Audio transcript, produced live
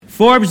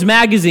Forbes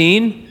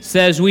magazine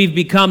says we've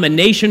become a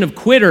nation of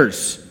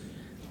quitters.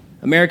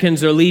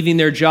 Americans are leaving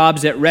their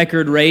jobs at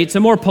record rates. A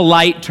more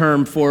polite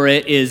term for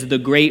it is the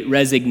Great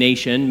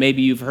Resignation.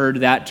 Maybe you've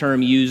heard that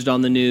term used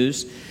on the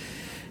news.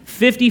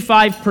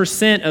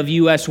 55% of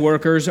U.S.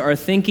 workers are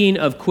thinking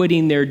of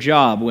quitting their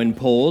job when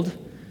polled.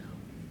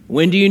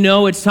 When do you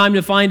know it's time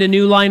to find a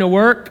new line of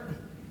work?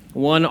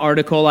 One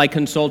article I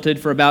consulted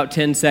for about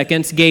 10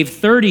 seconds gave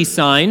 30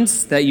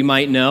 signs that you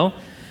might know.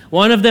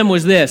 One of them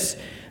was this: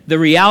 the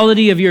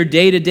reality of your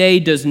day-to-day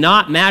does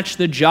not match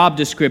the job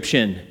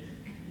description.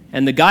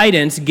 And the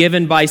guidance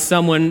given by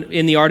someone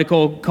in the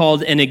article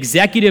called an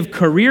executive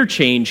career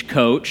change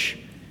coach.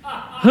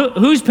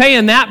 Who's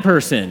paying that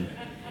person?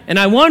 And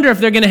I wonder if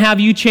they're going to have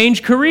you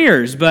change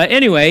careers. But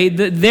anyway,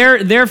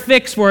 their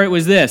fix for it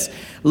was this: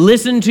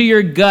 listen to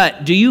your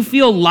gut. Do you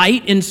feel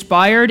light,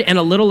 inspired, and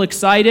a little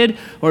excited?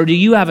 Or do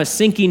you have a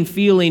sinking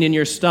feeling in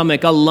your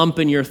stomach, a lump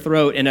in your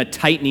throat, and a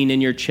tightening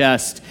in your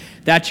chest?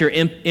 That's your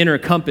inner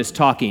compass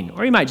talking.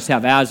 Or you might just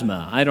have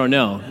asthma. I don't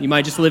know. You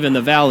might just live in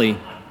the valley.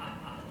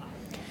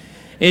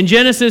 In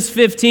Genesis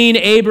 15,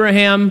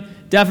 Abraham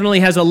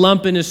definitely has a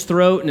lump in his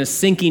throat and a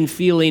sinking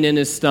feeling in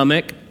his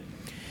stomach.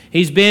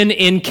 He's been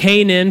in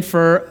Canaan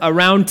for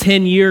around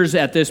 10 years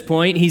at this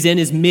point. He's in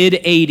his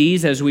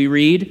mid-80s as we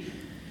read.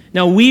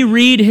 Now, we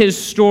read his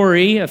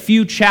story, a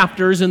few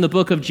chapters in the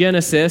book of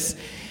Genesis,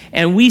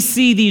 and we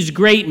see these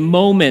great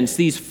moments,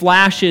 these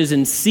flashes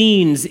and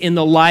scenes in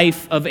the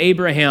life of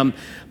Abraham.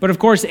 But of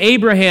course,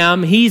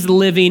 Abraham, he's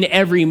living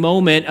every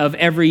moment of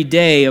every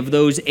day of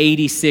those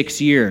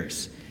 86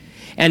 years.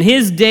 And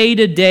his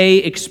day-to-day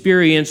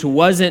experience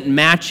wasn't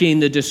matching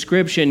the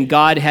description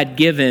God had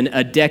given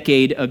a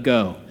decade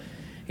ago.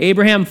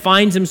 Abraham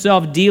finds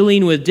himself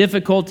dealing with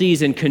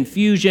difficulties and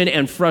confusion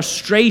and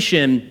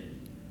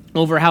frustration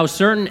over how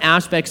certain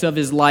aspects of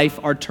his life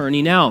are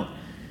turning out.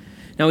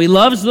 Now, he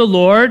loves the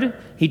Lord,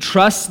 he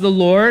trusts the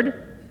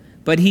Lord,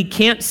 but he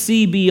can't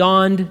see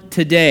beyond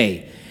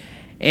today,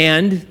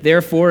 and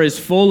therefore is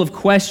full of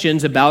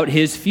questions about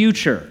his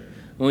future.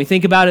 When we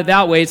think about it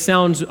that way, it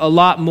sounds a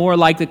lot more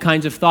like the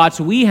kinds of thoughts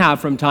we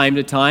have from time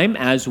to time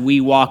as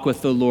we walk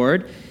with the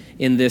Lord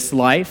in this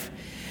life.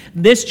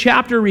 This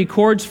chapter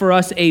records for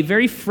us a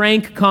very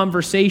frank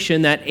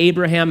conversation that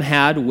Abraham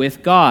had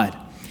with God.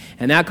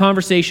 And that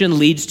conversation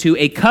leads to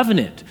a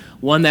covenant,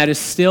 one that is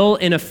still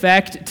in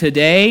effect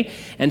today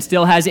and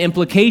still has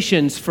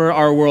implications for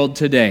our world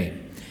today.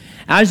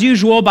 As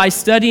usual, by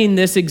studying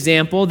this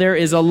example, there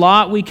is a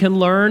lot we can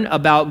learn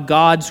about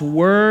God's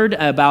word,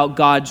 about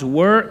God's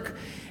work,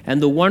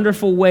 and the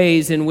wonderful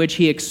ways in which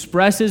he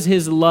expresses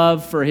his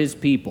love for his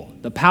people,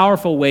 the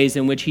powerful ways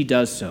in which he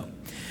does so.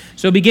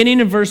 So beginning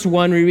in verse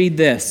 1, we read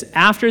this: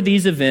 After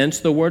these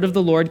events, the word of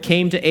the Lord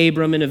came to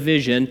Abram in a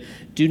vision.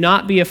 Do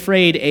not be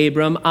afraid,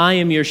 Abram. I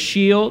am your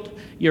shield.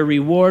 Your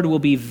reward will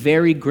be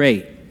very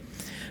great.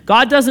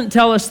 God doesn't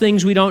tell us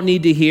things we don't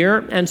need to hear,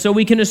 and so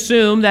we can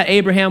assume that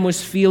Abraham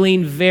was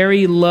feeling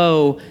very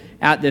low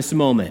at this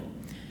moment.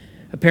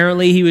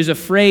 Apparently, he was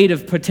afraid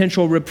of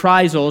potential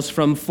reprisals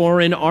from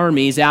foreign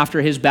armies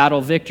after his battle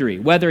victory.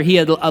 Whether he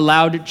had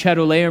allowed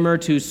Chedorlaomer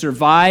to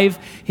survive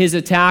his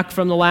attack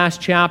from the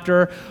last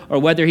chapter, or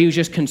whether he was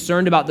just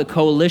concerned about the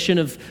coalition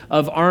of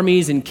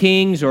armies and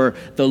kings, or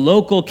the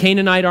local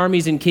Canaanite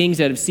armies and kings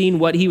that have seen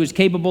what he was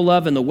capable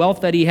of and the wealth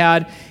that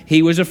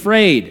he was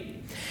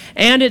afraid.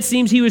 And it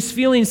seems he was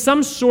feeling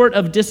some sort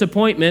of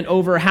disappointment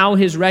over how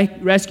his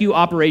rescue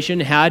operation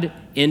had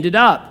ended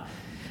up.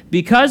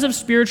 Because of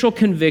spiritual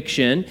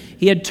conviction,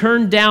 he had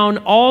turned down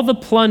all the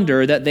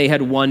plunder that they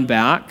had won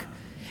back.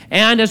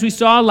 And as we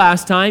saw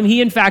last time,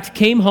 he in fact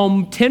came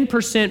home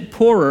 10%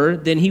 poorer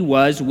than he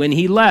was when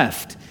he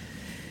left.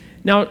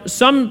 Now,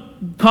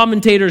 some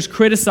commentators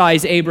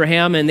criticize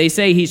Abraham, and they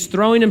say he's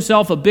throwing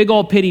himself a big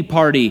old pity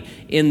party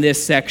in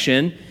this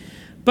section.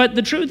 But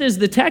the truth is,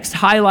 the text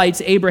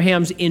highlights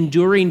Abraham's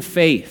enduring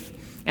faith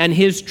and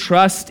his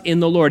trust in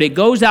the Lord. It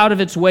goes out of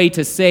its way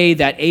to say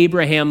that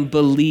Abraham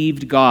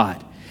believed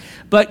God.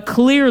 But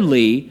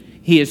clearly,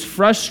 he is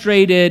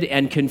frustrated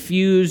and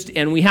confused,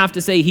 and we have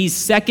to say he's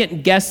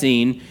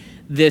second-guessing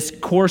this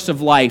course of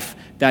life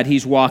that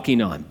he's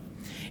walking on.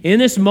 In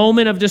this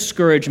moment of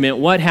discouragement,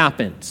 what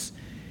happens?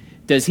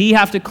 Does he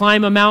have to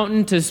climb a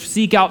mountain to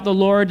seek out the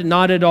Lord?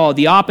 Not at all.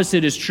 The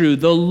opposite is true.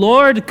 The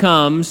Lord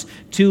comes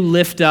to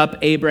lift up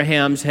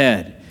Abraham's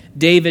head.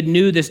 David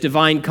knew this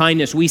divine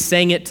kindness. We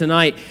sang it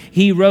tonight.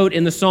 He wrote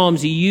in the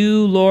Psalms,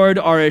 "You, Lord,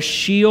 are a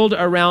shield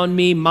around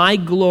me, my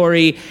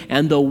glory,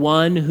 and the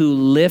one who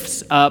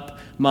lifts up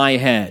my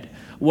head."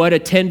 What a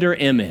tender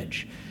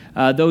image.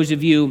 Those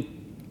of you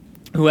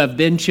who have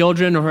been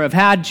children or have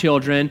had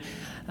children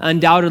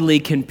undoubtedly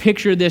can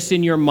picture this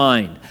in your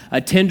mind.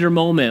 A tender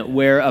moment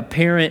where a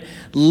parent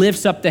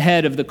lifts up the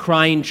head of the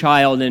crying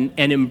child and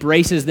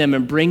embraces them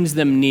and brings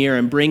them near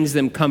and brings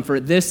them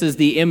comfort. This is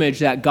the image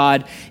that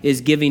God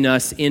is giving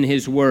us in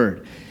his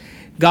word.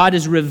 God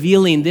is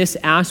revealing this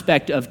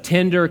aspect of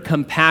tender,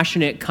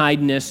 compassionate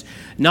kindness,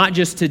 not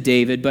just to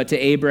David, but to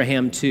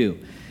Abraham too.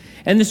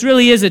 And this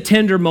really is a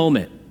tender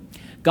moment.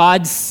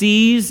 God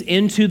sees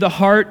into the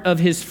heart of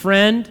his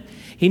friend.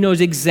 He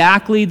knows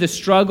exactly the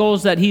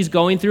struggles that he's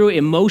going through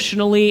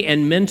emotionally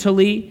and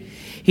mentally.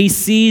 He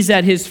sees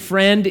that his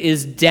friend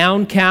is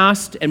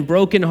downcast and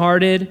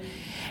brokenhearted.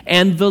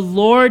 And the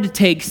Lord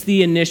takes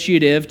the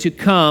initiative to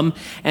come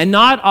and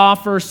not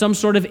offer some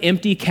sort of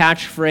empty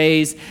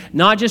catchphrase,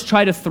 not just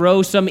try to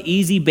throw some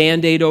easy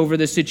Band-Aid over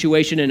the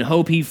situation and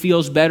hope he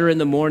feels better in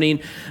the morning.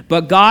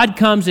 But God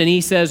comes and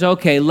he says,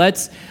 okay,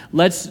 let's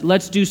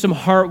do some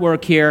heart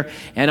work here.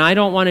 And I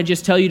don't want to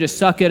just tell you to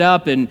suck it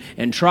up and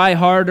try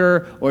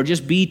harder or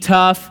just be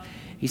tough.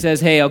 He says,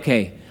 hey,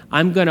 okay,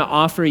 I'm going to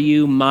offer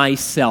you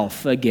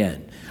myself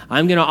again.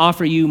 I'm going to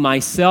offer you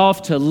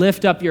myself to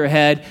lift up your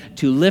head,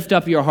 to lift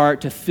up your heart,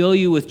 to fill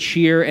you with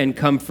cheer and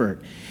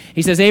comfort.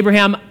 He says,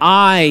 Abraham,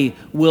 I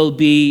will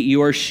be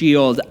your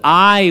shield.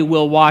 I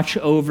will watch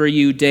over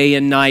you day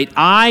and night.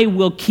 I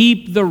will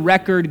keep the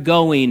record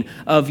going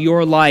of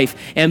your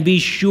life and be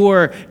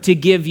sure to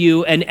give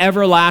you an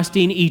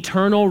everlasting,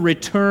 eternal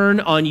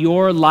return on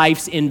your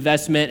life's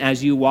investment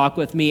as you walk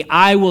with me.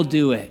 I will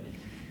do it.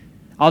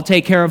 I'll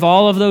take care of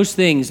all of those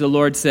things, the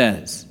Lord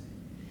says.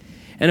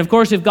 And of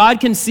course, if God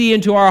can see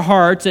into our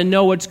hearts and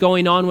know what's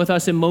going on with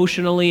us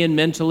emotionally and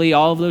mentally,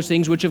 all of those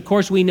things, which of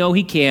course we know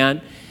he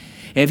can,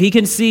 if he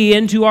can see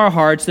into our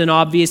hearts, then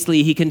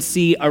obviously he can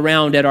see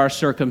around at our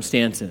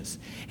circumstances.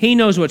 He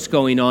knows what's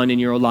going on in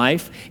your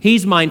life.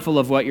 He's mindful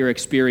of what you're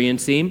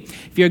experiencing.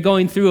 If you're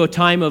going through a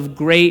time of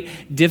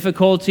great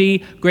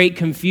difficulty, great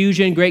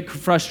confusion, great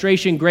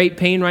frustration, great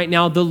pain right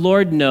now, the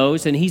Lord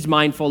knows and he's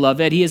mindful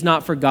of it. He has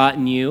not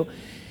forgotten you.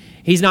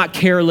 He's not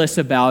careless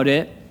about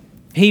it.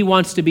 He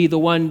wants to be the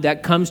one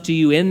that comes to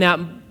you in that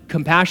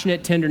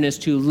compassionate tenderness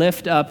to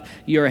lift up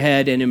your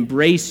head and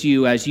embrace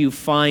you as you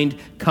find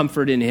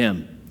comfort in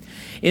him.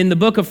 In the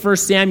book of 1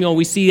 Samuel,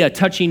 we see a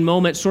touching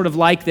moment sort of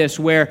like this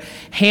where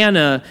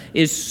Hannah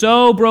is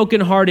so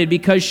brokenhearted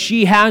because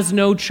she has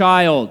no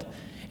child.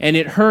 And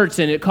it hurts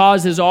and it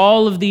causes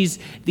all of these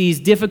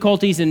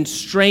difficulties and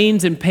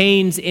strains and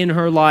pains in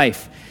her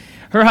life.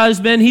 Her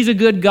husband, he's a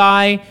good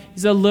guy.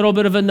 He's a little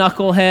bit of a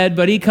knucklehead,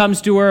 but he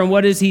comes to her, and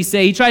what does he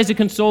say? He tries to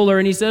console her,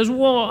 and he says,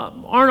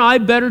 well, aren't I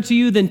better to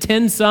you than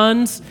 10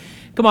 sons?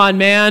 Come on,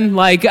 man.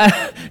 Like,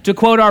 to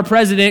quote our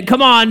president,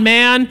 come on,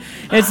 man.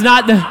 That's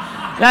not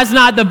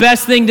the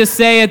best thing to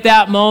say at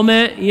that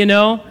moment, you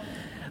know.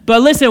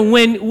 But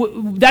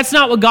listen, that's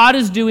not what God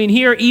is doing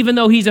here, even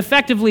though he's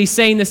effectively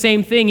saying the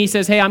same thing. He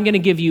says, hey, I'm going to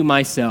give you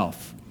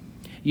myself.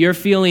 You're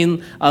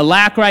feeling a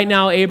lack right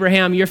now,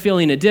 Abraham. You're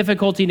feeling a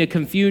difficulty and a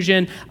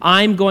confusion.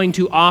 I'm going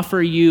to offer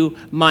you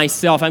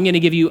myself. I'm going to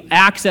give you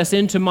access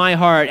into my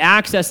heart,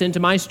 access into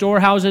my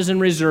storehouses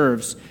and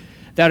reserves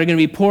that are going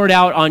to be poured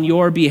out on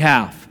your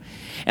behalf.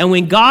 And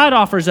when God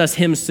offers us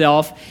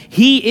himself,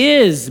 he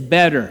is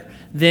better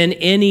than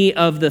any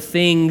of the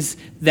things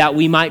that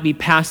we might be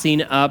passing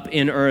up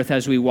in earth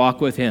as we walk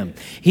with him.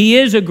 He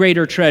is a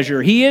greater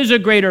treasure. He is a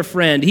greater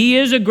friend. He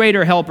is a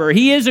greater helper.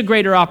 He is a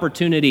greater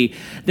opportunity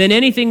than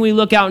anything we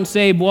look out and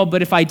say, well,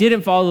 but if I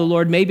didn't follow the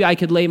Lord, maybe I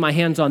could lay my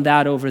hands on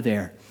that over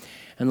there.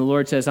 And the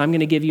Lord says, I'm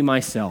going to give you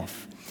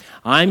myself.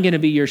 I'm going to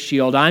be your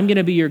shield. I'm going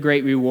to be your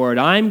great reward.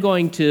 I'm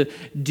going to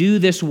do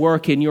this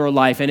work in your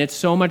life, and it's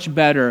so much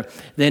better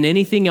than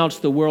anything else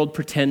the world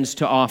pretends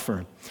to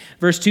offer.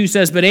 Verse 2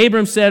 says, but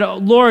Abram said,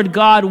 Lord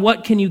God,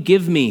 what can you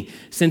give me,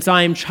 since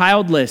I am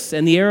childless,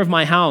 and the heir of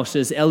my house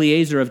is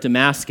Eliezer of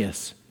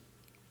Damascus?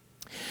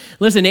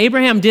 Listen,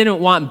 Abraham didn't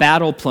want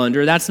battle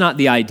plunder. That's not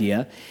the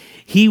idea.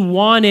 He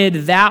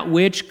wanted that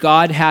which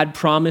God had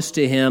promised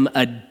to him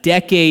a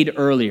decade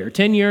earlier.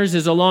 10 years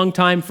is a long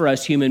time for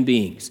us human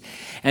beings.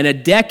 And a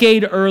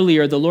decade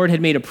earlier, the Lord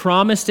had made a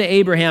promise to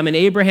Abraham, and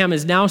Abraham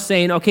is now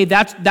saying, okay,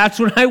 that's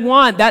what I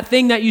want. That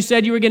thing that you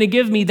said you were going to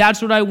give me,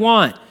 that's what I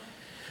want.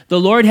 The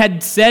Lord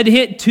had said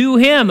to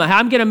him,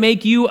 I'm going to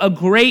make you a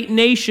great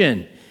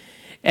nation.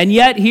 And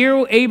yet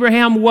here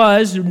Abraham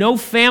was, no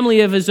family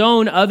of his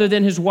own other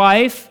than his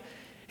wife.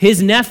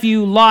 His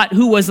nephew Lot,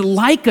 who was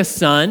like a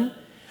son,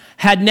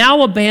 had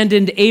now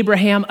abandoned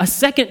Abraham a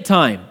second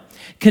time.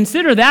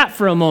 Consider that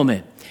for a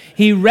moment.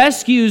 He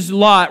rescues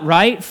Lot,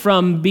 right,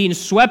 from being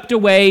swept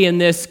away in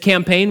this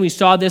campaign. We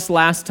saw this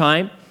last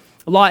time.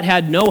 Lot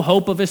had no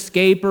hope of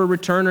escape or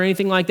return or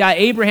anything like that.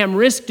 Abraham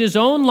risked his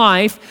own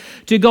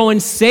life to go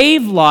and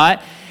save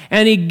Lot,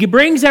 and he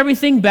brings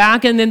everything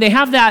back, and then they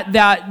have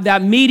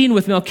that meeting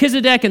with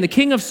Melchizedek and the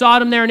king of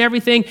Sodom there and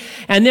everything,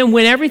 and then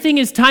when everything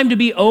is time to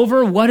be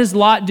over, what does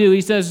Lot do?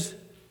 He says,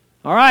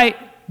 all right,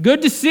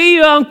 good to see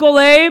you, Uncle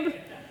Abe,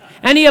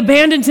 and he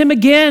abandons him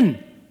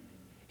again.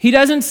 He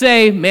doesn't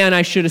say, man,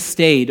 I should have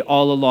stayed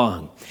all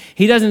along.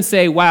 He doesn't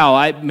say, wow,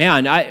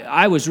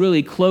 I was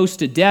really close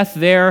to death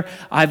there.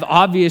 I've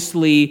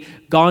obviously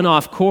gone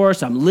off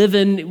course. I'm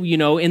living,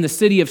 in the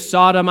city of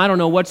Sodom. I don't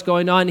know what's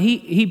going on.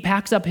 He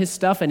packs up his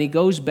stuff and he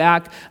goes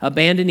back,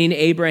 abandoning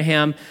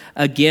Abraham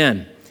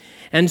again.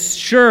 And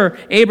sure,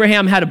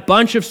 Abraham had a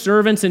bunch of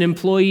servants and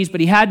employees, but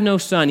he had no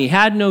son. He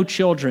had no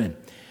children.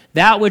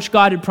 That which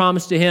God had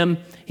promised to him,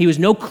 he was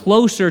no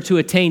closer to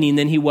attaining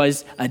than he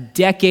was a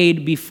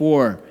decade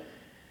before.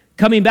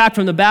 Coming back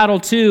from the battle,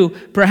 too,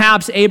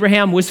 perhaps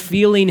Abraham was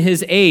feeling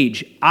his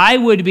age. I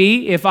would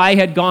be if I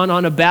had gone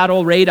on a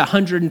battle raid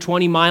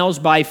 120 miles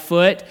by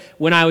foot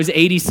when I was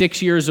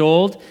 86 years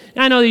old.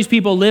 And I know these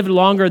people lived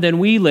longer than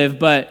we live,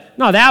 but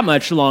not that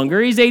much longer.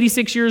 He's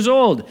 86 years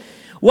old.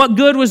 What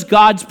good was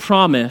God's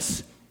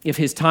promise if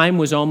his time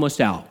was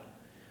almost out?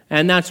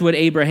 And that's what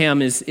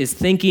Abraham is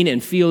thinking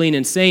and feeling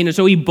and saying. And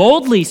so he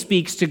boldly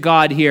speaks to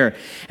God here.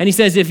 And he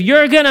says, if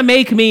you're going to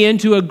make me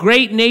into a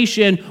great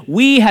nation,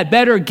 we had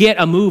better get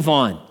a move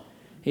on.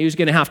 He was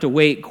going to have to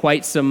wait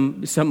quite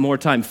some more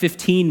time,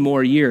 15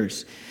 more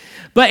years.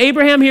 But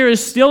Abraham here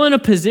is still in a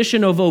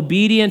position of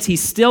obedience.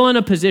 He's still in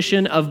a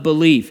position of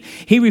belief.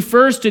 He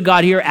refers to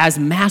God here as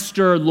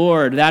Master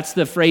Lord. That's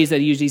the phrase that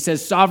he uses. He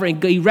says sovereign.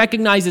 He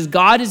recognizes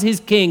God is his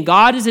king,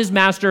 God is his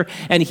master,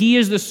 and he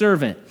is the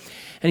servant.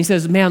 And he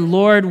says, man,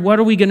 Lord, what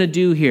are we going to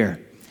do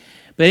here?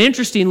 But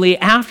interestingly,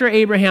 after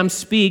Abraham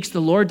speaks, the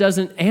Lord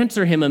doesn't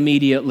answer him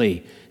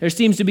immediately. There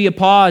seems to be a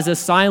pause, a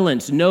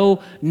silence, no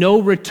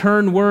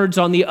return words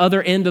on the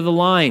other end of the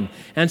line.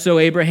 And so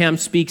Abraham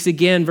speaks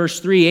again. Verse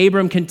 3,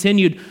 Abram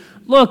continued,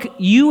 look,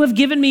 you have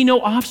given me no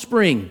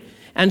offspring,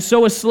 and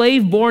so a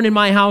slave born in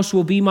my house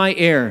will be my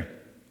heir.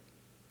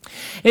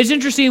 It's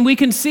interesting, we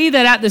can see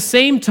that at the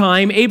same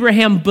time,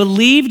 Abraham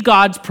believed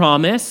God's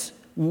promise.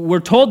 We're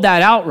told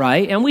that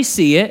outright, and we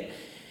see it.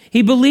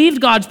 He believed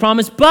God's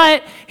promise,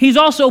 but he's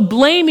also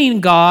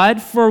blaming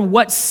God for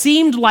what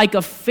seemed like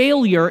a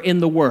failure in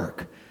the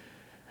work.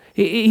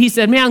 He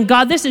said, man,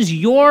 God, this is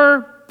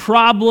your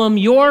problem,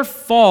 your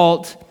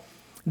fault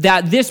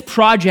that this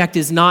project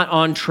is not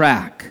on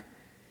track.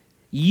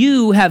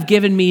 You have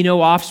given me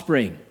no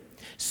offspring.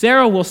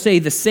 Sarah will say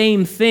the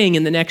same thing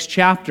in the next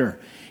chapter.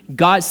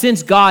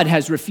 Since God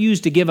has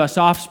refused to give us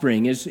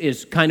offspring,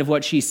 is kind of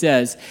what she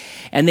says.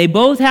 And they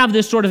both have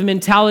this sort of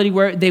mentality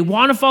where they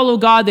want to follow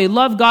God, they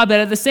love God, but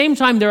at the same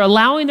time, they're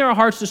allowing their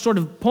hearts to sort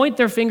of point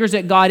their fingers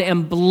at God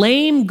and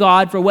blame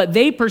God for what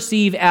they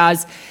perceive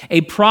as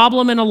a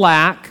problem and a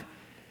lack,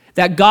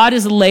 that God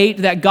is late,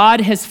 that God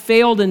has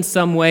failed in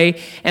some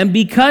way. And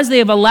because they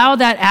have allowed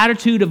that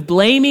attitude of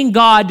blaming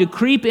God to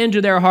creep into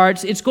their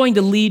hearts, it's going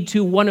to lead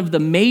to one of the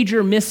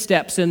major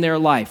missteps in their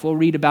life. We'll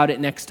read about it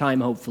next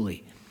time,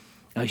 hopefully.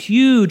 A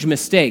huge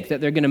mistake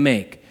that they're going to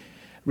make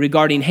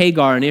regarding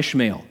Hagar and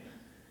Ishmael.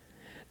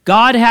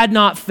 God had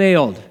not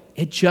failed.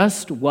 It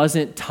just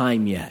wasn't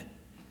time yet.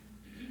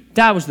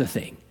 That was the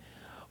thing.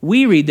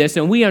 We read this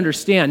and we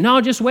understand. No,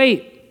 just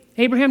wait.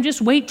 Abraham,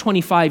 just wait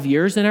 25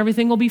 years and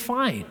everything will be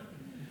fine.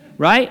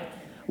 Right?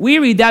 We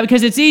read that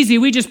because it's easy.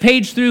 We just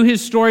page through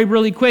his story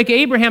really quick.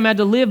 Abraham had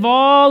to live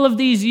all of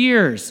these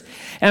years.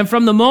 And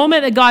from the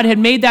moment that God had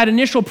made that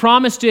initial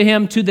promise to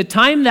him to the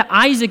time that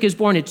Isaac is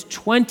born, it's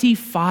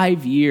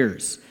 25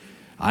 years.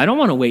 I don't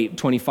want to wait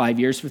 25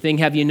 years for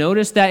things. Have you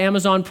noticed that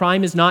Amazon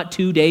Prime is not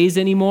 2 days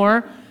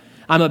anymore?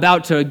 I'm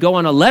about to go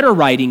on a letter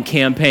writing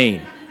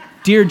campaign.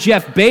 Dear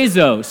Jeff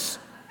Bezos,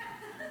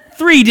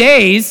 3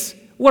 days?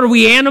 What are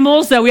we,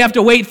 animals, that we have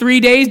to wait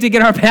 3 days to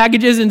get our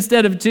packages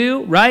instead of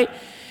 2, right?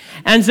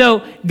 And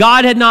so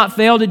God had not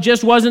failed. It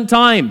just wasn't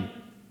time.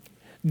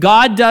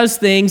 God does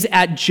things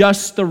at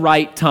just the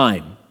right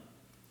time.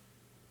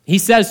 He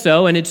says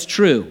so, and it's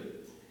true.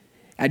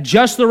 At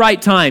just the right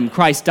time,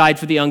 Christ died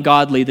for the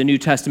ungodly, the New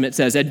Testament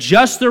says. At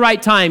just the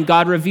right time,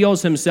 God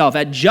reveals himself.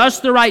 At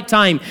just the right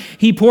time,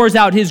 he pours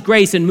out his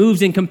grace and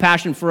moves in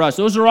compassion for us.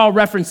 Those are all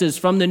references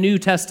from the New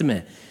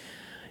Testament.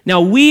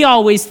 Now, we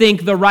always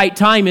think the right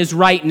time is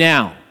right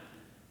now.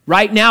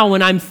 Right now,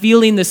 when I'm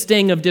feeling the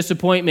sting of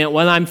disappointment,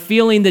 when I'm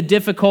feeling the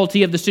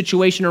difficulty of the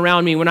situation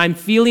around me, when I'm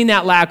feeling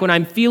that lack, when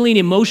I'm feeling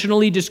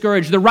emotionally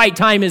discouraged, the right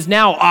time is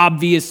now,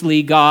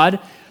 obviously, God.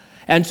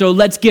 And so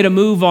let's get a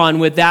move on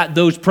with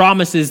those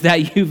promises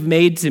that you've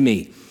made to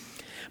me.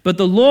 But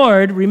the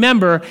Lord,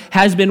 remember,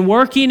 has been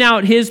working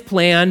out his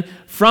plan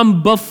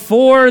from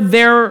before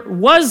there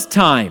was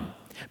time.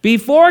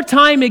 Before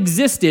time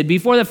existed,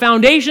 before the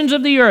foundations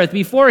of the earth,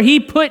 before he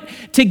put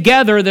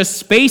together the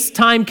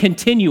space-time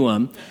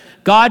continuum,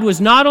 God was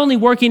not only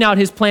working out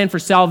his plan for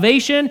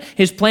salvation,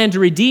 his plan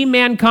to redeem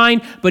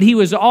mankind, but he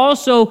was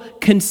also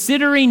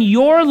considering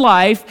your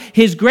life,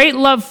 his great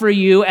love for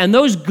you, and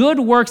those good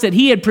works that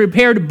he had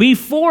prepared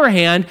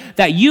beforehand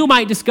that you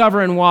might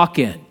discover and walk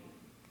in.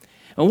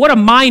 And what a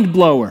mind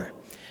blower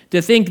to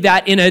think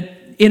that in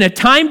a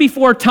time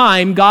before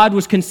time, God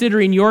was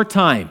considering your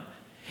time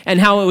and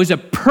how it was a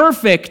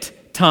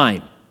perfect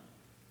time,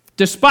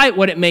 despite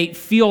what it may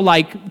feel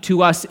like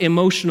to us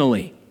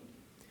emotionally.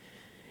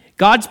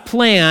 God's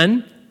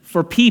plan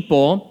for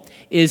people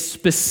is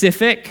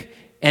specific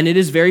and it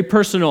is very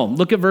personal.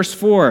 Look at verse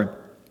 4.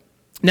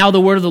 Now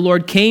the word of the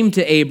Lord came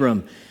to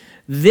Abram.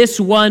 This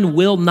one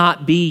will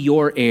not be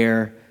your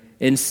heir.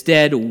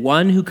 Instead,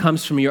 one who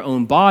comes from your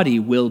own body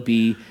will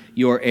be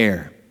your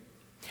heir.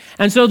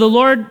 And so the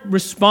Lord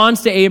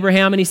responds to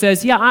Abraham and he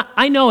says, yeah,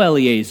 I know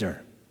Eliezer.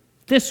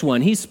 This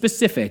one, he's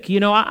specific.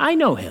 I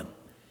know him.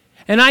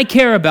 And I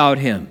care about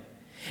him.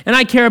 And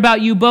I care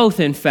about you both,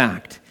 in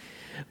fact.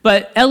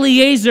 but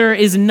Eliezer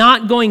is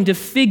not going to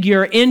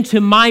figure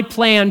into my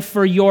plan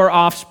for your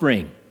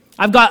offspring.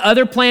 I've got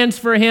other plans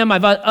for him.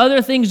 I've got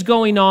other things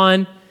going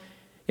on.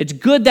 It's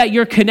good that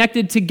you're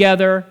connected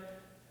together,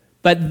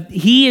 but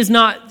he is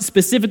not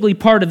specifically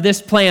part of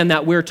this plan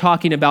that we're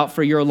talking about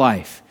for your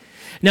life.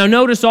 Now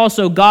notice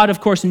also, God, of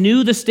course,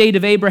 knew the state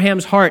of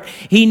Abraham's heart.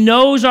 He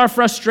knows our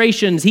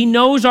frustrations. He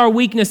knows our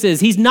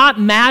weaknesses. He's not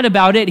mad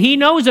about it. He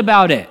knows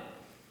about it.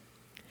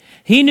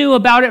 He knew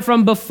about it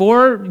from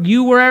before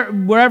you were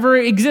wherever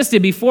it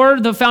existed, before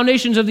the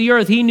foundations of the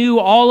earth. He knew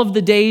all of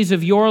the days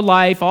of your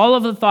life, all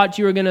of the thoughts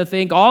you were going to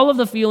think, all of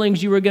the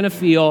feelings you were going to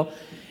feel,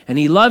 and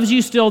he loves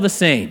you still the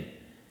same.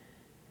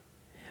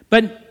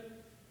 But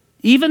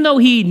even though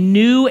he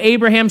knew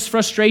Abraham's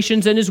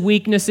frustrations and his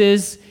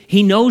weaknesses,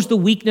 he knows the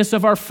weakness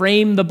of our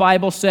frame, the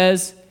Bible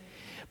says.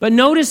 But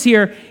notice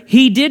here,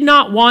 he did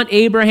not want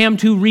Abraham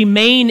to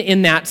remain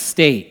in that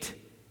state.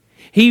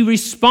 He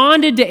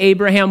responded to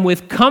Abraham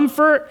with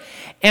comfort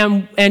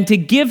and to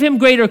give him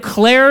greater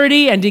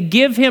clarity and to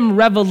give him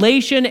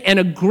revelation and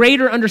a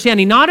greater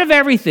understanding, not of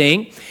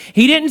everything.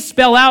 He didn't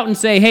spell out and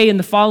say, hey, in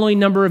the following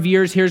number of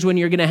years, here's when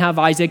you're going to have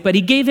Isaac. But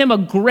he gave him a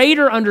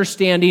greater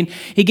understanding.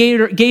 He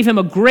gave him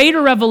a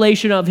greater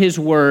revelation of his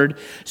word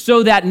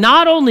so that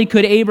not only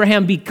could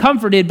Abraham be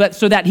comforted, but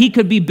so that he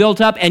could be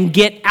built up and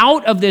get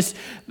out of this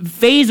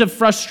phase of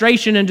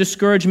frustration and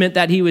discouragement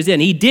that he was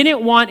in. He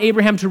didn't want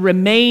Abraham to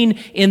remain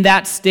in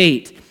that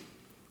state.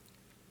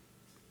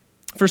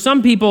 For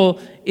some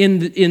people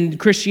in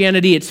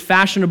Christianity, it's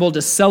fashionable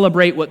to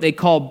celebrate what they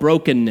call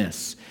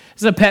brokenness.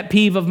 This is a pet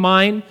peeve of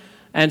mine,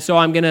 and so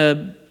I'm going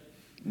to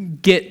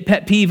get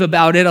pet peeve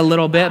about it a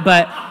little bit,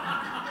 but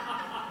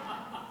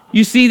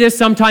you see this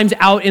sometimes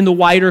out in the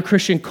wider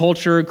Christian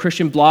culture,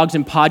 Christian blogs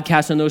and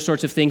podcasts and those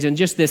sorts of things, and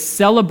just this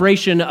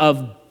celebration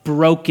of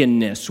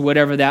brokenness,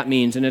 whatever that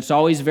means. And it's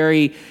always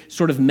very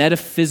sort of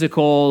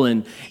metaphysical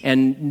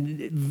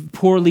and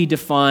poorly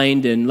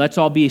defined, and let's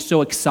all be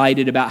so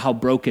excited about how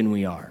broken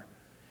we are.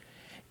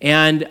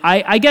 And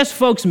I guess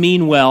folks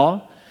mean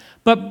well,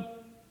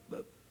 but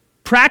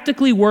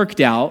practically worked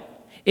out,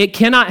 it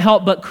cannot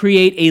help but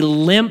create a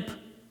limp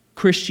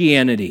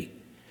Christianity.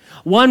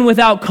 One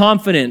without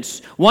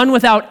confidence, one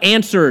without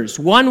answers,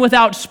 one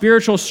without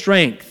spiritual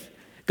strength.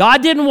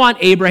 God didn't want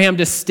Abraham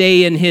to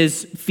stay in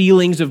his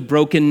feelings of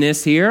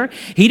brokenness here.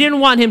 He didn't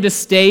want him to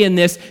stay in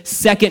this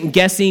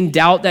second-guessing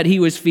doubt that he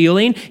was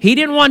feeling. He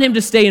didn't want him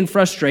to stay in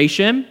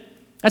frustration.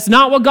 That's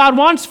not what God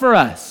wants for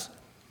us.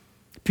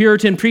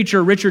 Puritan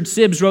preacher Richard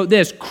Sibbes wrote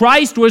this: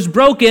 Christ was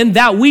broken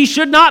that we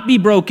should not be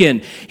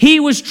broken. He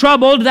was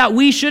troubled that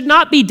we should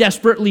not be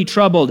desperately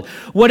troubled.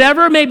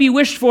 Whatever may be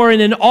wished for in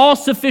an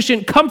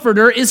all-sufficient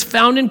comforter is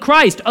found in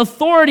Christ.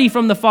 Authority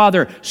from the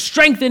Father,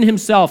 strength in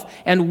himself,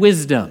 and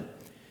wisdom.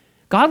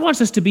 God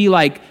wants us to be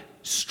like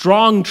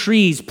strong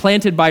trees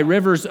planted by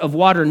rivers of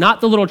water,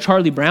 not the little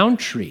Charlie Brown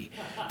tree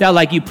that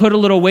like you put a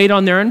little weight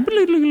on there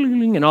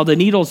and all the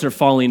needles are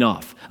falling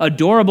off.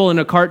 Adorable in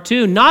a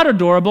cartoon, not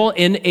adorable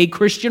in a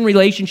Christian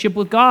relationship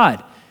with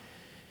God.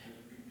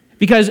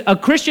 Because a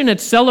Christian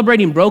that's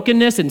celebrating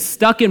brokenness and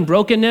stuck in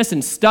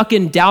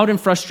doubt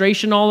and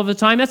frustration all of the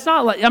time,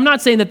 I'm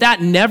not saying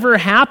that never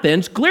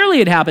happens.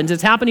 Clearly it happens.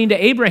 It's happening to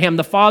Abraham,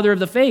 the father of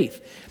the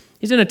faith.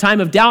 He's in a time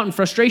of doubt and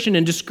frustration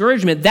and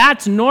discouragement.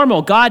 That's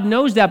normal. God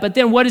knows that. But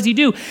then what does he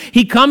do?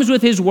 He comes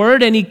with his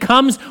word and he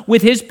comes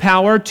with his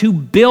power to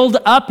build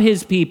up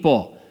his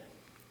people.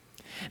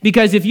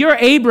 Because if you're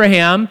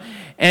Abraham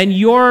and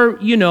your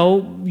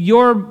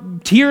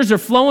tears are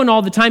flowing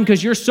all the time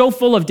because you're so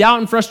full of doubt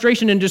and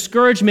frustration and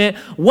discouragement,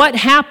 what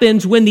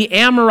happens when the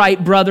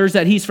Amorite brothers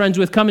that he's friends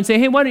with come and say,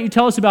 hey, why don't you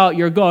tell us about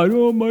your God?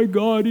 Oh my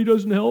God, he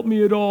doesn't help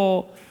me at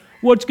all.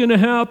 What's going to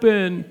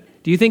happen?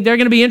 Do you think they're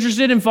going to be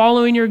interested in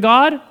following your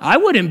God? I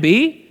wouldn't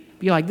be.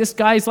 Be like, this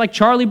guy's like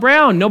Charlie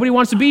Brown. Nobody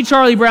wants to be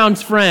Charlie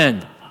Brown's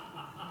friend.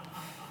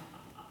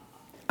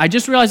 I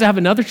just realized I have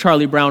another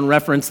Charlie Brown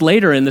reference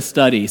later in the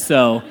study,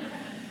 so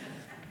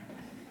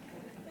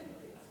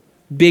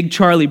big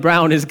Charlie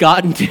Brown has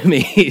gotten to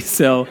me.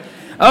 So,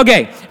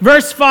 okay,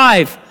 verse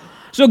 5.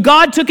 So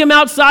God took him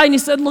outside and he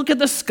said, look at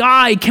the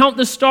sky, count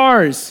the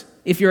stars,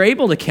 if you're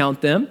able to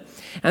count them.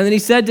 And then he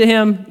said to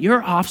him,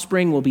 your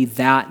offspring will be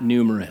that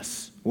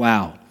numerous.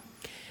 Wow.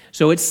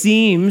 So it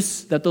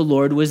seems that the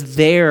Lord was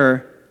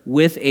there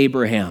with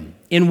Abraham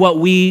in what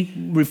we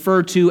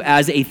refer to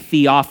as a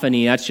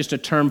theophany. That's just a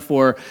term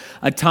for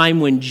a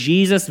time when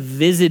Jesus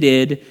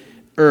visited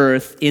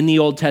earth in the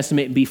Old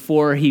Testament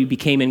before he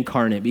became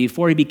incarnate.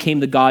 Before he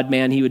became the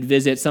God-man, he would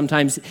visit.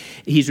 Sometimes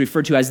he's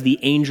referred to as the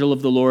angel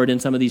of the Lord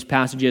in some of these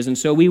passages. And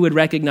so we would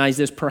recognize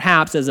this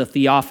perhaps as a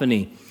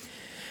theophany.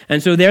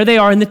 And so there they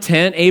are in the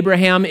tent.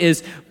 Abraham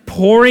is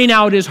pouring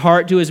out his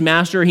heart to his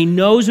master. He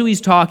knows who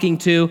he's talking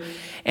to.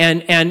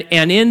 And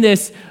in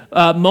this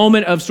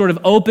moment of sort of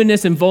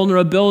openness and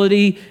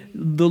vulnerability,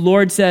 the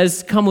Lord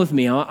says, come with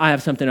me. I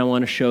have something I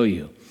want to show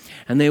you.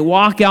 And they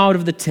walk out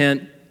of the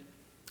tent.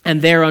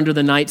 And there under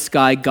the night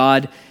sky,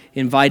 God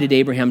invited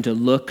Abraham to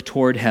look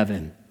toward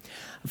heaven.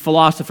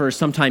 Philosophers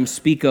sometimes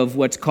speak of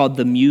what's called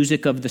the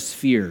music of the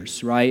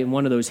spheres, right? And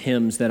one of those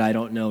hymns that I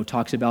don't know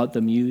talks about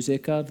the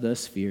music of the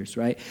spheres,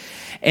 right?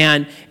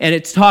 And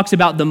it talks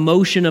about the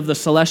motion of the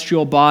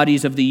celestial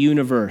bodies of the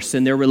universe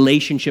and their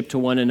relationship to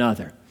one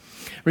another.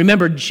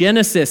 Remember,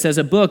 Genesis as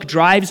a book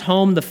drives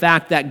home the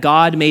fact that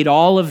God made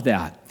all of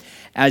that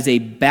as a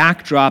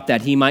backdrop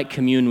that he might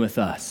commune with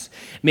us.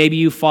 Maybe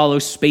you follow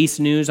space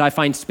news. I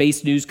find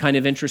space news kind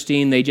of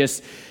interesting. They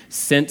just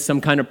sent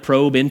some kind of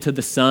probe into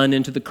the sun,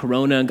 into the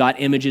corona, and got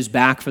images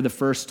back for the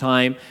first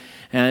time.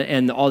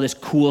 And all this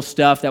cool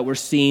stuff that we're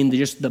seeing,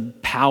 just the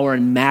power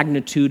and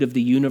magnitude of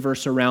the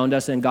universe around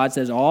us. And God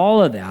says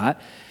all of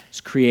that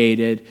is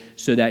created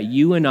so that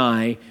you and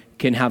I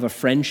can have a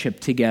friendship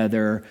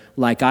together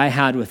like I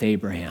had with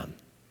Abraham.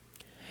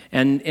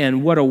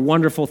 And what a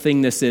wonderful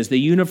thing this is. The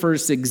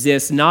universe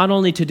exists not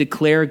only to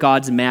declare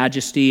God's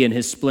majesty and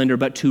his splendor,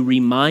 but to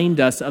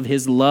remind us of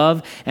his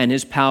love and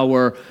his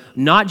power,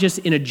 not just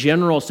in a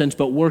general sense,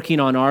 but working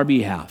on our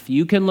behalf.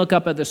 You can look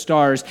up at the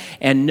stars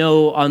and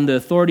know on the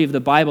authority of the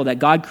Bible that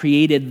God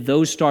created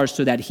those stars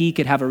so that he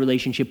could have a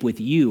relationship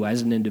with you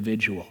as an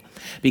individual,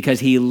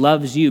 because he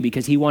loves you,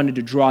 because he wanted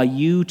to draw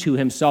you to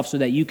himself so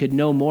that you could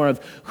know more of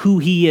who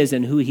he is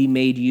and who he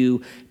made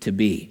you to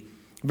be.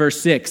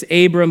 Verse 6,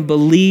 Abram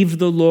believed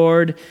the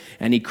Lord,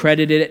 and he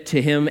credited it to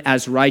him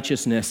as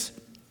righteousness.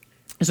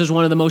 This is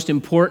one of the most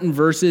important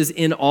verses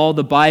in all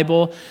the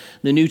Bible.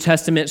 The New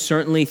Testament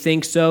certainly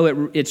thinks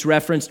so. It's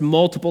referenced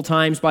multiple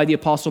times by the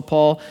Apostle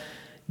Paul.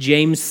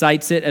 James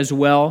cites it as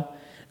well.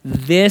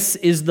 This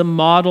is the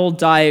model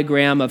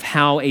diagram of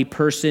how a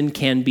person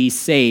can be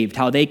saved,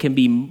 how they can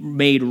be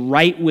made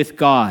right with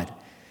God.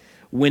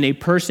 When a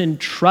person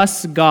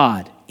trusts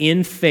God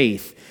in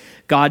faith,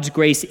 God's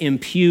grace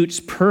imputes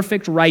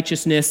perfect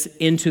righteousness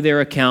into their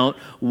account,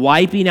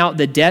 wiping out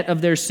the debt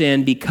of their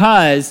sin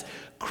because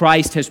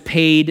Christ has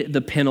paid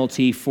the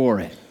penalty for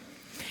it.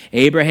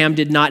 Abraham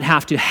did not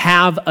have to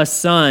have a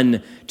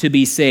son to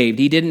be saved.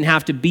 He didn't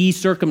have to be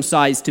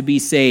circumcised to be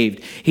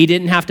saved. He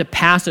didn't have to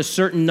pass a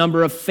certain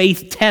number of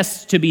faith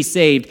tests to be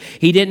saved.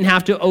 He didn't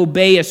have to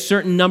obey a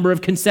certain number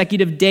of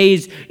consecutive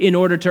days in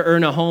order to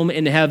earn a home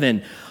in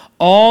heaven.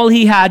 All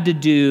he had to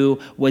do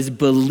was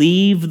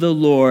believe the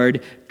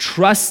Lord,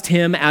 trust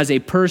him as a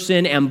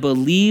person, and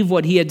believe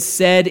what he had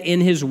said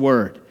in his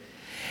word.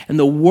 And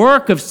the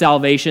work of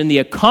salvation, the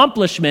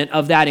accomplishment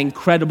of that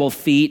incredible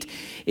feat,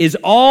 is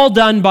all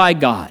done by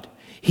God.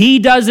 He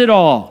does it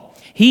all.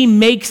 He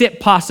makes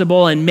it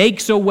possible and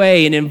makes a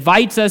way and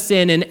invites us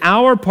in, and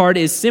our part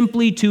is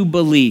simply to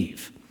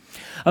believe.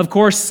 Of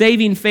course,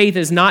 saving faith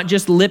is not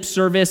just lip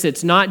service.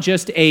 It's not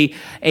just a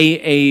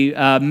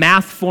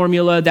math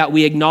formula that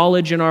we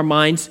acknowledge in our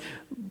minds.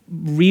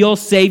 Real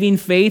saving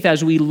faith,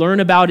 as we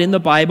learn about in the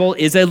Bible,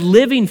 is a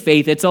living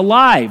faith. It's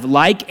alive.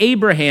 Like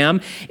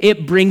Abraham,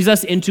 it brings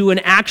us into an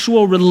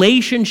actual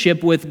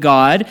relationship with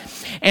God.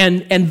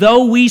 And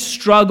though we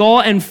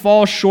struggle and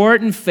fall short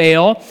and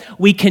fail,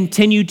 we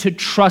continue to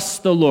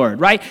trust the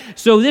Lord, right?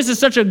 So this is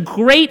such a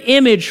great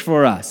image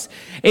for us.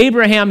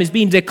 Abraham is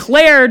being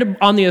declared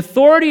on the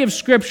authority of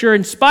Scripture,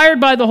 inspired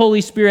by the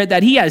Holy Spirit,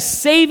 that he has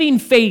saving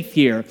faith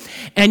here.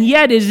 And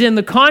yet is in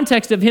the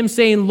context of him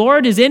saying,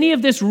 Lord, is any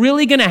of this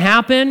really going to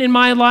happen in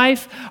my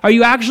life? Are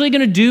you actually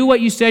going to do what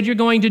you said you're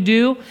going to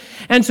do?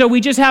 And so we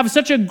just have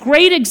such a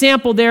great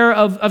example there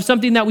of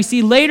something that we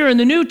see later in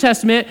the New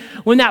Testament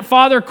when that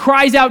father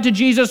cries out to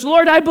Jesus,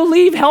 Lord, I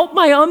believe, help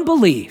my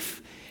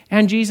unbelief.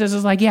 And Jesus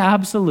is like, yeah,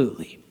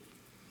 absolutely.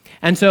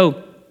 And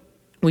so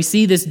we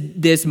see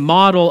this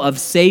model of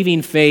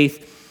saving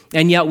faith,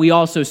 and yet we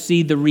also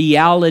see the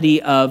reality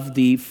of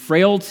the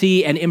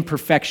frailty and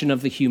imperfection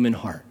of the human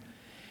heart.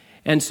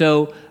 And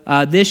so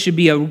this should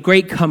be a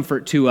great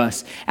comfort to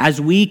us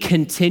as we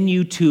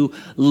continue to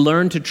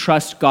learn to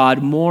trust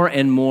God more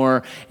and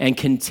more and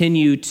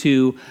continue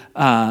to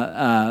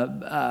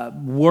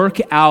work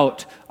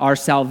out our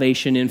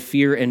salvation in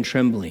fear and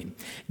trembling.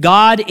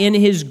 God, in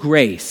his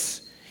grace,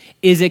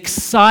 is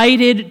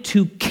excited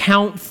to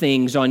count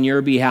things on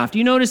your behalf. Do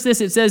you notice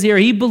this? It says here,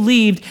 he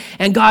believed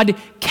and God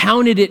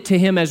counted it to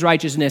him as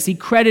righteousness. He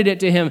credited it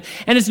to him.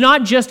 And it's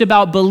not just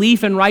about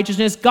belief and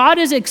righteousness. God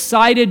is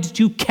excited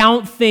to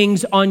count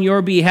things on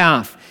your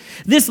behalf.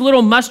 This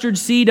little mustard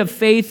seed of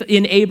faith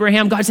in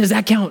Abraham, God says,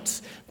 that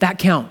counts. That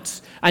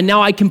counts. And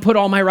now I can put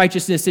all my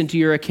righteousness into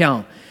your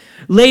account.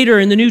 Later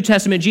in the New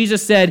Testament,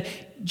 Jesus said,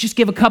 just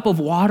give a cup of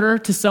water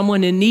to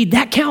someone in need.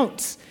 That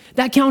counts.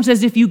 That counts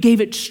as if you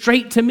gave it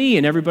straight to me.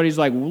 And everybody's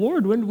like,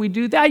 Lord, when did we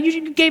do that?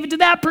 You gave it to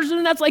that person,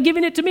 and that's like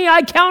giving it to me.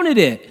 I counted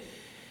it.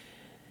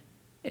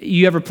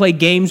 You ever play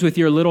games with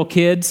your little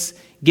kids?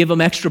 Give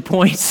them extra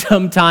points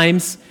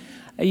sometimes.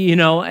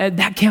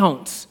 That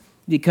counts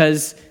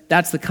because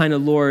that's the kind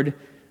of Lord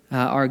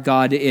our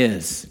God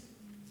is.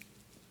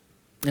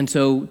 And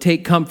so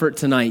take comfort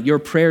tonight. Your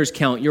prayers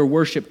count. Your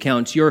worship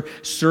counts. Your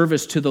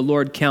service to the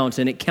Lord counts,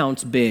 and it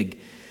counts big.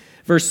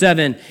 Verse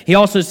 7, he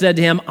also said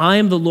to him, I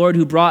am the Lord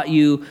who brought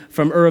you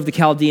from Ur of the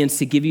Chaldeans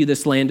to give you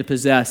this land to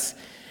possess.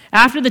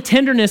 After the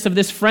tenderness of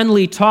this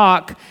friendly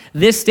talk,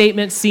 this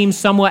statement seems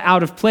somewhat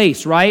out of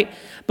place, right?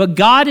 But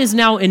God is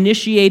now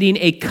initiating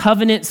a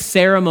covenant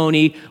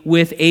ceremony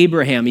with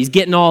Abraham. He's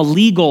getting all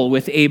legal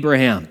with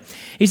Abraham.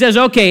 He says,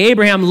 okay,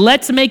 Abraham,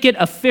 let's make it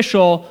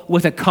official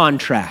with a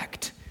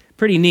contract.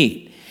 Pretty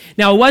neat.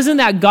 Now, it wasn't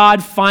that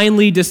God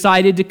finally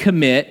decided to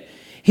commit.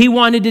 He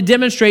wanted to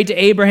demonstrate to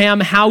Abraham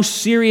how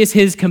serious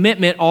his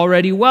commitment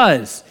already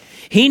was.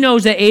 He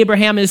knows that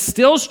Abraham is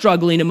still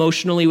struggling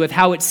emotionally with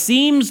how it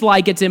seems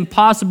like it's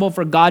impossible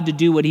for God to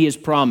do what he has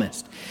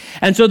promised.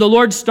 And so the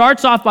Lord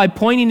starts off by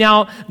pointing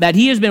out that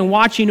he has been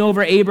watching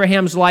over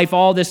Abraham's life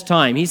all this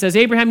time. He says,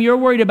 Abraham, you're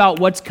worried about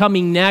what's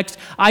coming next.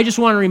 I just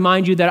want to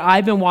remind you that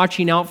I've been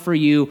watching out for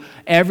you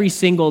every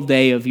single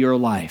day of your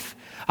life.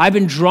 I've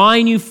been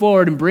drawing you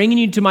forward and bringing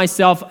you to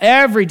myself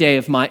every day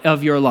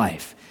of your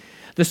life.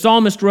 The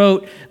psalmist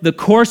wrote, the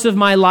course of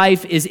my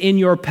life is in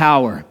your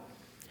power.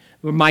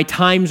 My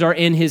times are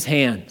in his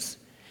hands.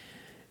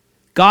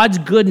 God's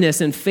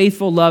goodness and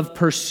faithful love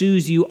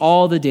pursues you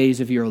all the days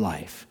of your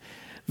life.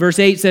 Verse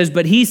 8 says,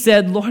 but he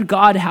said, Lord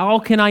God, how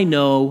can I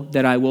know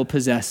that I will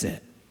possess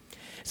it?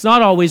 It's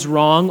not always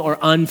wrong or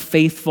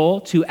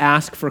unfaithful to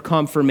ask for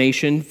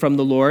confirmation from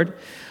the Lord.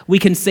 We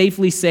can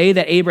safely say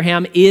that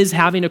Abraham is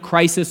having a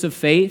crisis of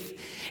faith.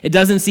 It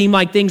doesn't seem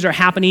like things are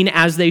happening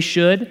as they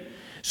should.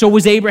 So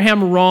was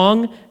Abraham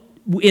wrong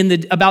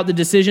about the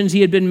decisions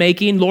he had been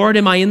making? Lord,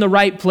 am I in the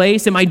right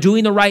place? Am I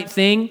doing the right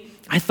thing?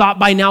 I thought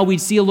by now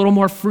we'd see a little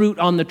more fruit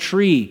on the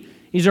tree.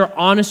 These are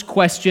honest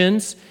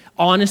questions,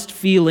 honest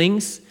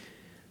feelings.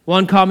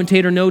 One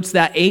commentator notes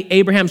that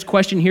Abraham's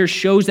question here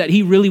shows that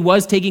he really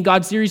was taking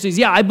God seriously. He says,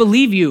 yeah, I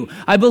believe you.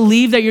 I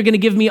believe that you're going to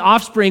give me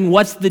offspring.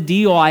 What's the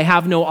deal? I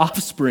have no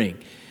offspring.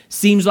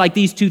 Seems like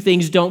these two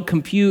things don't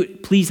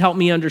compute. Please help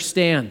me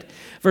understand.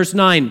 Verse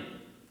 9.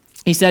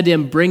 He said to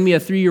him, bring me a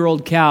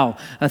 3-year-old cow,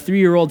 a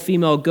 3-year-old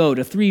female goat,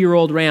 a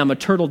 3-year-old ram, a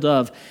turtle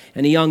dove,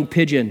 and a young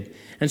pigeon.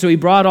 And so he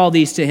brought all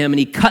these to him, and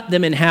he cut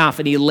them in half,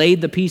 and he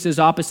laid the pieces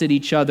opposite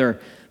each other,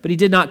 but he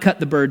did not cut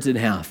the birds in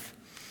half.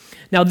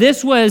 Now,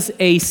 this was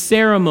a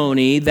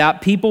ceremony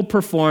that people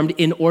performed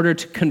in order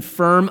to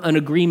confirm an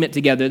agreement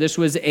together. This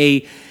was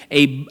a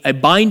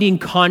binding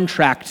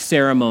contract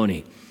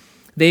ceremony.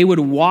 They would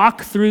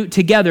walk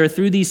together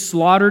through these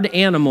slaughtered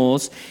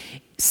animals,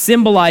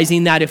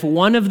 symbolizing that if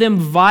one of them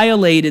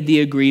violated the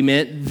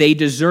agreement, they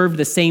deserved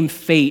the same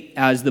fate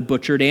as the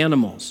butchered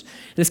animals.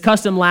 This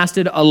custom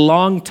lasted a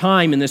long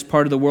time in this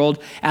part of the world,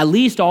 at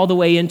least all the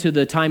way into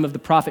the time of the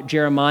prophet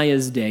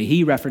Jeremiah's day.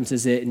 He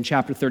references it in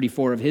chapter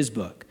 34 of his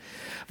book.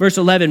 Verse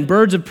 11,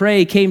 birds of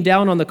prey came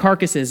down on the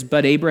carcasses,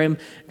 but Abraham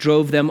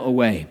drove them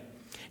away.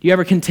 Do you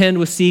ever contend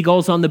with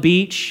seagulls on the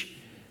beach?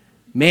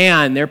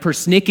 Man, they're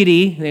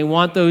persnickety. They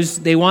want those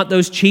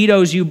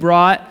Cheetos you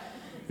brought.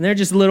 And they're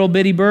just little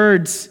bitty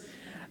birds.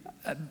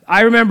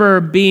 I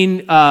remember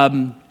being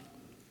a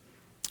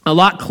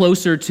lot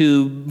closer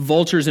to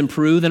vultures in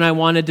Peru than I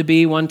wanted to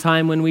be one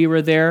time when we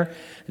were there.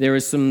 There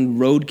was some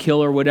roadkill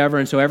or whatever,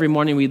 and so every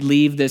morning we'd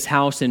leave this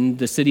house in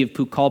the city of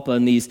Pucallpa,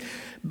 and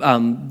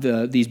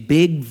these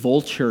big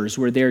vultures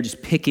were there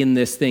just picking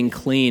this thing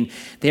clean.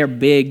 They're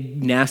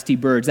big, nasty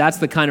birds. That's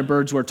the kind of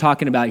birds we're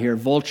talking about here,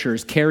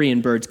 vultures,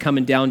 carrion birds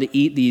coming down to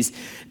eat these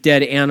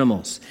dead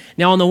animals.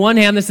 Now, on the one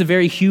hand, this is a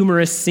very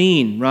humorous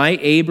scene, right?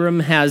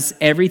 Abram has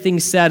everything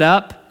set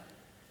up,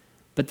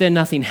 but then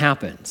nothing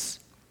happens.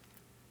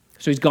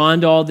 So he's gone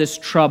to all this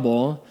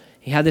trouble.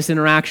 He had this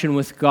interaction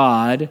with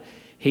God.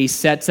 He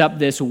sets up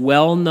this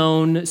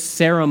well-known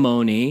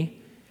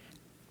ceremony,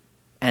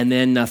 and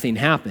then nothing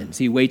happens.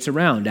 He waits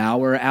around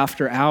hour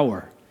after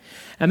hour.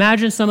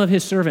 Imagine some of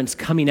his servants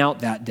coming out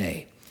that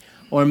day,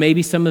 or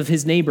maybe some of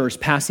his neighbors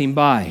passing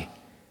by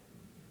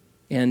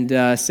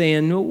and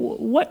saying,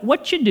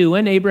 what you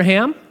doing,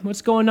 Abraham?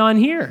 What's going on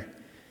here?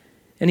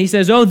 And he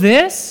says, oh,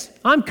 this?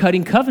 I'm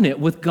cutting covenant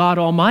with God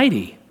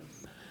Almighty.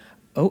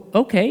 Oh,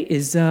 okay,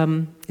 is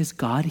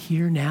God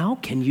here now?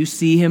 Can you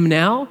see him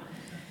now?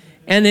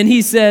 And then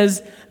he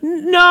says,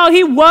 no,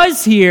 he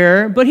was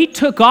here, but he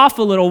took off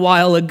a little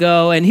while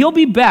ago, and he'll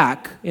be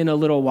back in a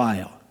little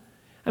while.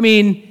 I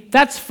mean,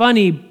 that's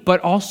funny,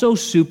 but also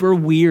super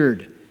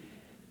weird.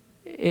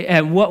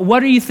 And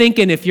what are you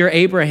thinking if you're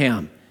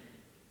Abraham?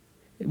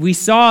 We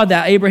saw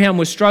that Abraham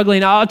was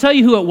struggling. I'll tell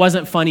you who it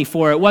wasn't funny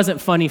for. It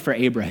wasn't funny for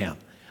Abraham.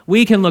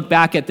 We can look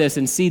back at this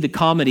and see the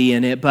comedy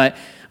in it, but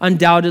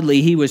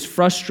undoubtedly he was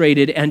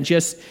frustrated and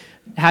just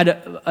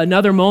had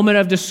another moment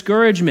of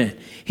discouragement.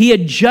 He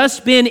had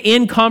just been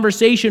in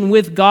conversation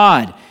with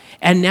God,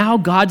 and now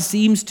God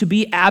seems to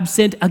be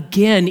absent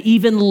again,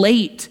 even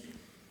late.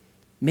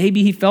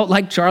 Maybe he felt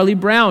like Charlie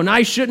Brown.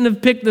 I shouldn't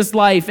have picked this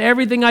life.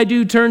 Everything I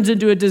do turns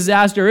into a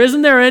disaster.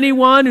 Isn't there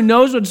anyone who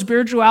knows what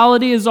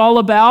spirituality is all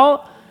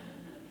about?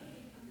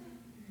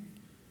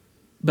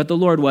 But the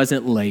Lord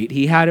wasn't late.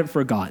 He hadn't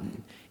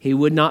forgotten. He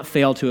would not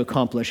fail to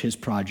accomplish his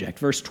project.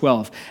 Verse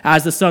 12,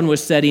 as the sun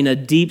was setting, a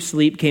deep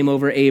sleep came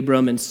over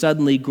Abram, and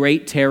suddenly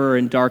great terror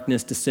and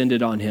darkness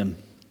descended on him.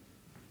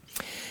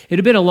 It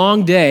had been a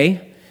long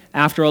day,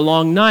 after a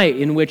long night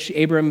in which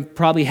Abram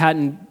probably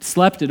hadn't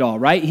slept at all,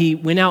 right? He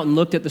went out and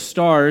looked at the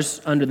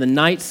stars under the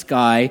night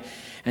sky,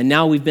 and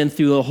now we've been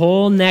through the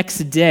whole next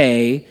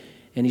day,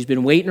 and he's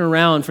been waiting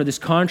around for this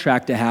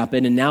contract to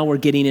happen, and now we're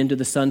getting into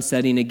the sun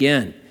setting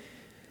again.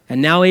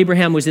 And now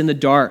Abraham was in the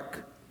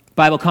dark.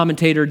 Bible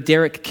commentator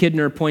Derek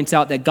Kidner points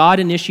out that God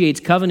initiates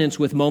covenants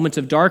with moments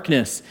of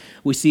darkness.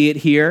 We see it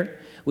here.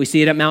 We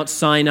see it at Mount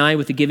Sinai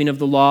with the giving of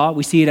the law.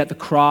 We see it at the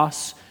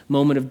cross,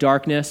 moment of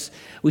darkness.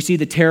 We see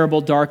the terrible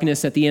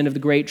darkness at the end of the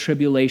great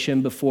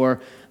tribulation before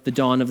the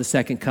dawn of the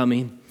second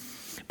coming.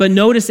 But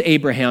notice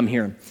Abraham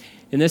here,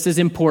 and this is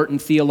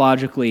important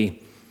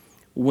theologically.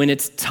 When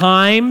it's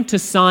time to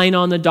sign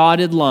on the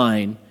dotted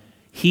line,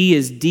 he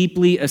is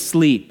deeply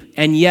asleep,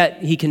 and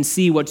yet he can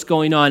see what's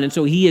going on, and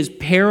so he is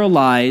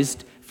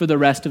paralyzed for the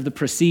rest of the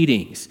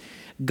proceedings.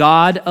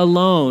 God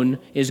alone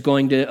is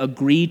going to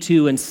agree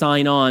to and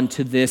sign on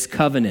to this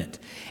covenant.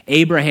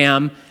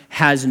 Abraham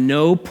has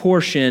no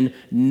portion,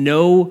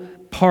 no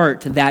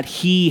part that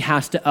he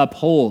has to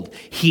uphold.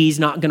 He's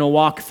not going to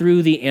walk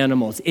through the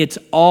animals. It's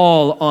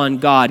all on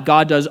God.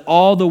 God does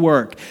all the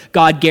work.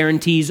 God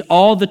guarantees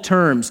all the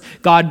terms.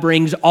 God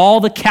brings all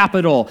the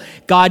capital.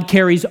 God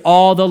carries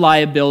all the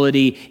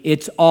liability.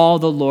 It's all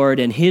the Lord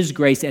and his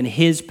grace and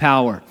his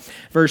power.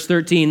 Verse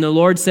 13, the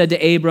Lord said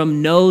to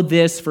Abram, know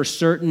this for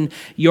certain,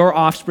 your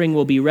offspring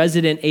will be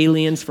resident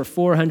aliens for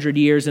 400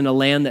 years in a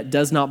land that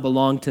does not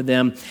belong to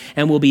them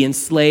and will be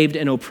enslaved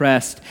and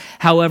oppressed.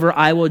 However,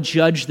 I will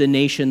judge the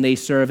nation they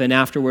serve, and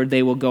afterward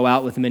they will go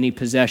out with many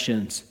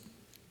possessions.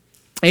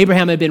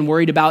 Abraham had been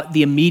worried about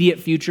the immediate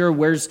future.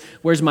 Where's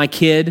my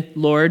kid,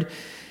 Lord?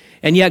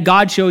 And yet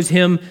God shows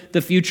him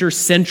the future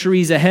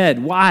centuries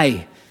ahead.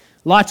 Why?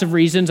 Lots of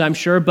reasons, I'm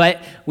sure,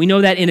 but we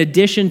know that in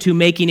addition to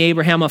making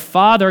Abraham a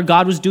father,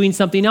 God was doing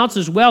something else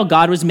as well.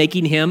 God was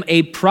making him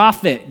a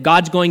prophet.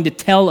 God's going to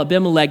tell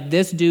Abimelech,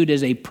 this dude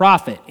is a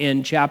prophet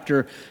in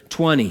chapter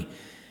 20.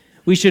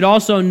 We should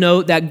also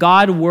note that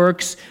God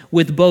works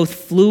with both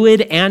fluid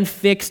and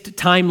fixed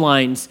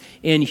timelines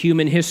in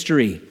human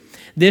history.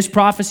 This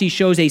prophecy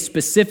shows a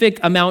specific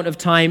amount of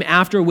time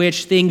after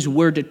which things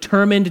were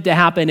determined to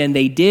happen, and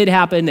they did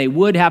happen, they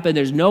would happen.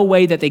 There's no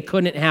way that they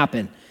couldn't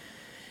happen.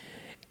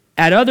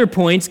 At other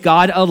points,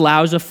 God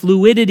allows a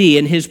fluidity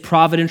in his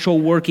providential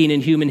working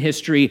in human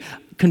history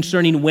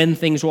concerning when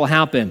things will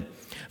happen.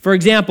 For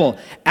example,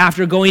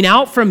 after going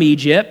out from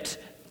Egypt,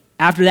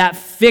 after that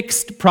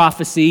fixed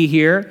prophecy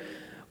here,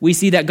 we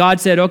see that God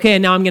said, okay,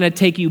 now I'm going to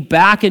take you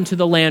back into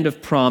the land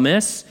of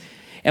promise.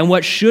 And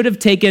what should have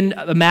taken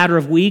a matter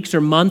of weeks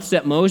or months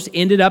at most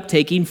ended up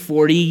taking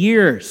 40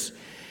 years.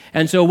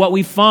 And so what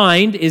we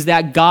find is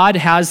that God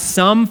has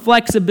some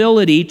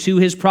flexibility to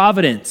his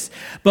providence.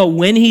 But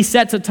when he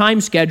sets a time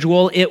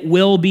schedule, it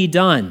will be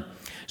done.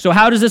 So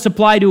how does this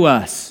apply to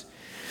us?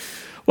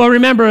 Well,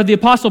 remember, the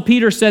Apostle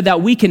Peter said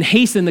that we can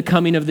hasten the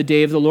coming of the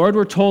day of the Lord.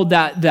 We're told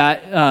that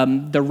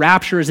the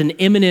rapture is an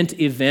imminent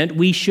event.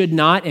 We should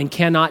not and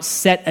cannot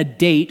set a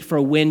date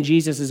for when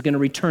Jesus is going to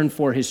return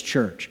for his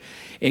church.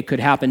 It could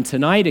happen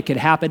tonight. It could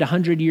happen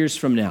 100 years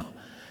from now.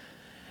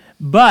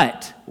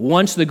 But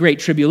once the Great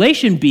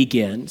Tribulation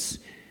begins,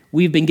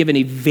 we've been given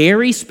a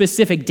very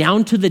specific,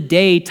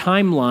 down-to-the-day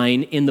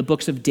timeline in the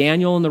books of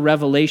Daniel and the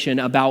Revelation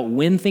about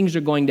when things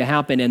are going to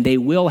happen, and they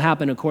will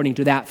happen according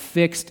to that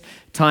fixed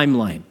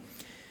timeline.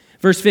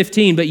 Verse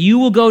 15, but you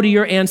will go to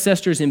your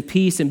ancestors in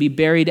peace and be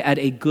buried at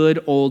a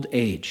good old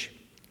age.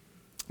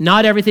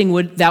 Not everything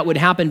that would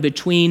happen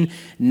between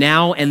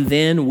now and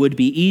then would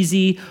be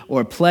easy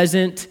or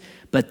pleasant,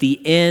 but the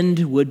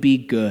end would be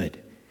good.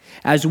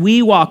 As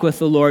we walk with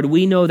the Lord,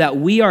 we know that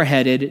we are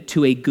headed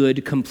to a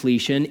good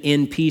completion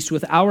in peace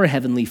with our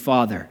Heavenly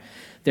Father.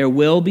 There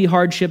will be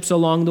hardships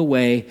along the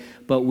way,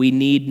 but we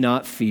need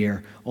not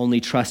fear, only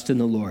trust in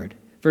the Lord.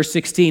 Verse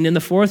 16, in the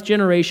fourth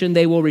generation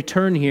they will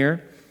return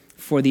here,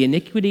 for the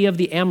iniquity of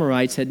the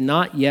Amorites had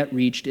not yet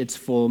reached its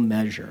full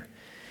measure.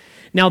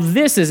 Now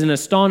this is an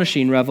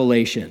astonishing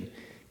revelation.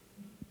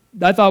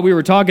 I thought we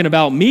were talking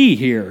about me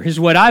here, is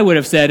what I would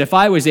have said if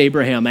I was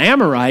Abraham.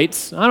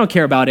 Amorites? I don't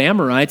care about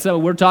Amorites.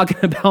 We're talking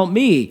about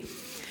me.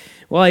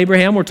 Well,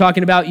 Abraham, we're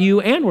talking about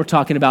you, and we're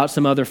talking about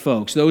some other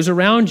folks, those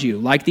around you,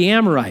 like the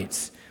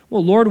Amorites.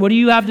 Well, Lord, what do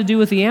you have to do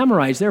with the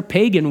Amorites? They're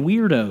pagan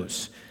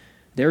weirdos.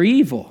 They're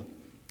evil.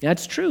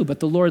 That's true,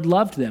 but the Lord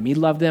loved them. He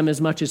loved them as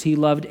much as he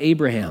loved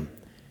Abraham.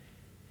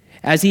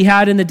 As he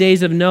had in the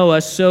days of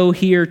Noah, so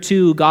here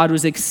too, God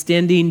was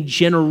extending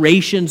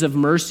generations of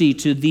mercy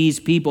to these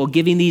people,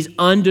 giving these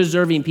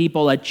undeserving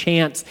people a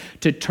chance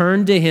to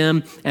turn to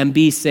him and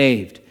be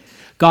saved.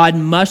 God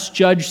must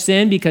judge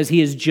sin because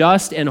he is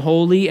just and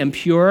holy and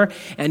pure,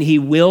 and he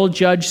will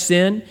judge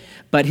sin,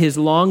 but his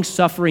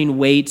long-suffering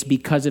waits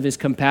because of his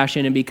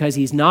compassion and because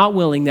he's not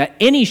willing that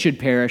any should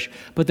perish,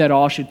 but that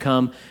all should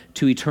come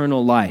to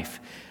eternal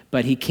life.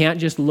 But he can't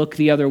just look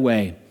the other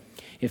way.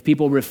 If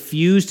people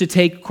refuse to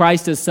take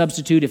Christ as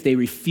substitute, if they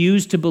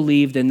refuse to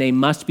believe, then they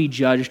must be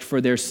judged for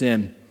their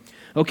sin.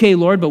 Okay,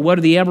 Lord, but what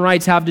do the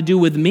Amorites have to do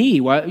with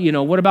me?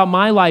 What about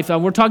my life?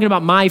 We're talking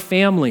about my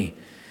family.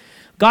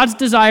 God's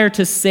desire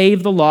to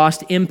save the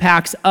lost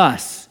impacts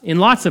us in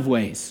lots of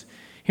ways.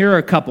 Here are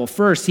a couple.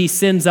 First, he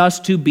sends us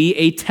to be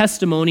a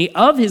testimony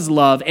of his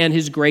love and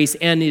his grace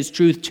and his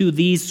truth to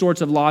these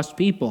sorts of lost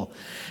people.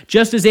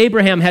 Just as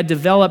Abraham had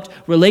developed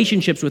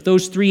relationships with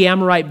those 3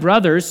 Amorite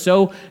brothers,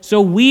 so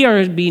we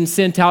are being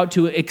sent out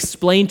to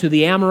explain to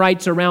the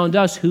Amorites around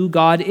us who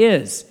God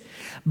is.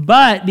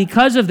 But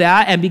because of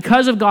that, and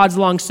because of God's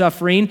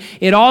long-suffering,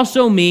 it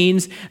also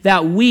means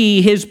that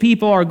we, his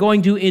people, are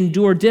going to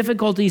endure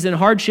difficulties and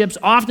hardships,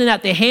 often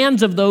at the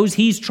hands of those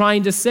he's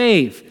trying to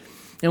save.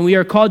 And we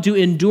are called to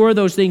endure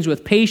those things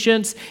with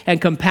patience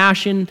and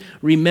compassion,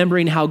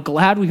 remembering how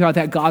glad we are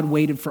that God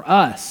waited for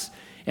us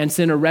and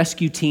sent a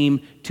rescue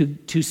team to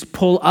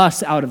pull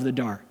us out of the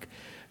dark.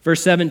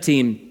 Verse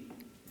 17,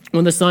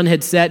 when the sun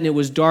had set and it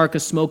was dark, a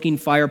smoking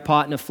fire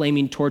pot and a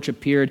flaming torch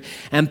appeared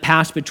and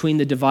passed between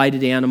the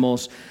divided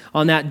animals.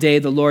 On that day,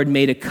 the Lord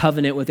made a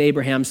covenant with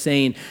Abraham,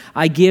 saying,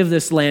 I give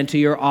this land to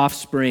your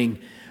offspring,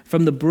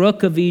 from the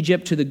brook of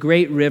Egypt to the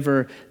great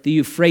river, the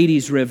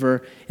Euphrates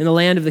River, in the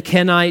land of the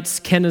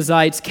Kenites,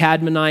 Kenizzites,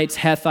 Cadmonites,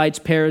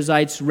 Hethites,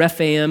 Perizzites,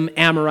 Rephaim,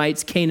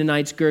 Amorites,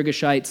 Canaanites,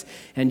 Girgashites,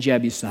 and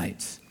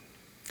Jebusites.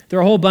 There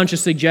are a whole bunch of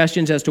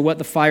suggestions as to what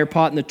the fire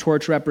pot and the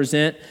torch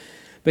represent,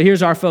 but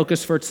here's our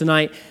focus for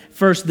tonight.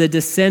 First, the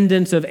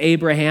descendants of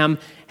Abraham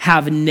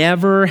have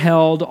never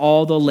held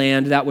all the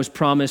land that was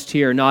promised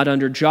here, not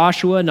under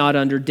Joshua, not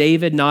under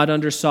David, not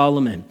under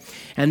Solomon.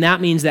 And that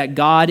means that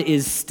God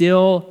is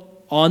still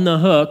on the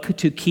hook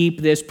to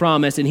keep this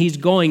promise, and he's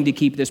going to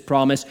keep this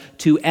promise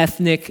to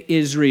ethnic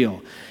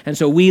Israel. And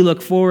so we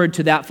look forward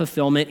to that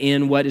fulfillment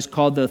in what is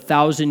called the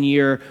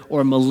 1,000-year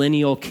or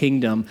millennial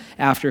kingdom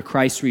after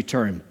Christ's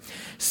return.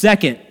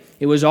 Second,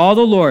 it was all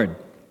the Lord.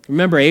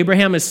 Remember,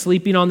 Abraham is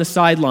sleeping on the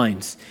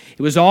sidelines.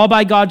 It was all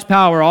by God's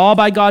power, all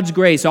by God's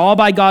grace, all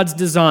by God's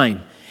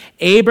design.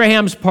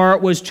 Abraham's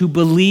part was to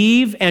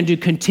believe and to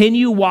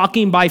continue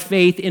walking by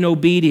faith in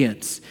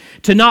obedience,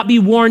 to not be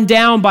worn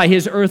down by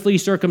his earthly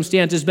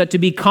circumstances, but to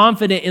be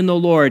confident in the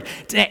Lord,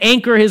 to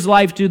anchor his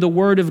life to the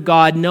word of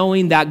God,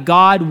 knowing that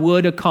God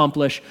would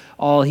accomplish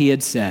all he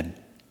had said.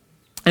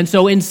 And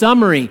so in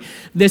summary,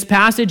 this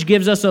passage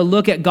gives us a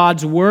look at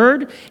God's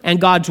word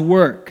and God's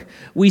work.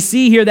 We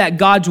see here that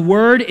God's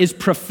word is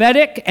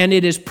prophetic and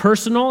it is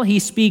personal. He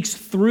speaks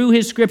through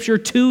his scripture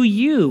to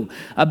you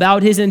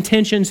about his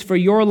intentions for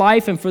your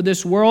life and for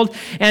this world,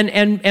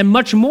 and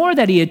much more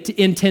that he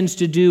intends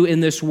to do in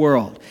this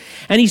world.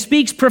 And he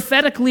speaks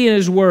prophetically in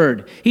his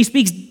word. He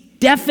speaks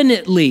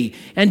definitely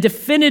and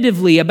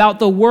definitively about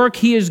the work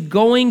he is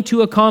going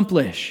to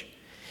accomplish.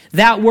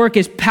 That work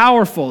is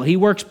powerful. He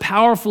works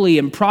powerfully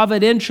and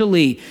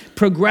providentially,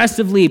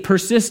 progressively,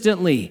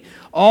 persistently,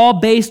 all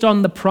based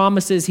on the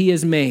promises he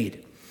has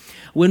made.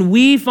 When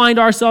we find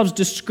ourselves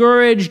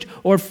discouraged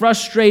or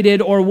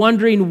frustrated or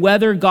wondering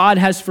whether God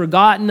has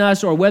forgotten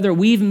us or whether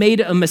we've made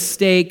a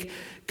mistake,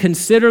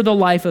 consider the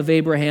life of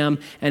Abraham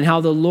and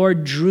how the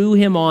Lord drew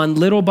him on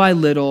little by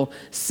little,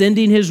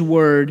 sending his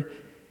word.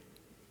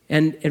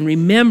 And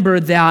remember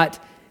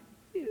that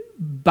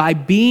by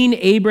being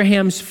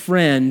Abraham's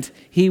friend,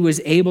 he was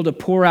able to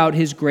pour out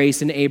his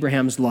grace in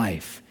Abraham's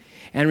life.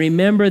 And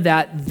remember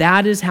that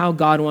that is how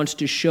God wants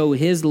to show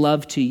his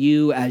love to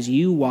you as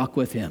you walk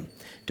with him.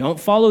 Don't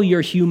follow your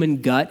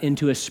human gut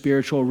into a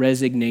spiritual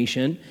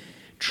resignation.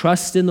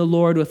 Trust in the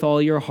Lord with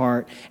all your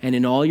heart, and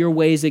in all your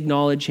ways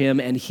acknowledge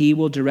him, and he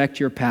will direct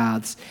your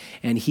paths,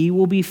 and he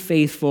will be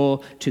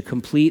faithful to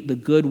complete the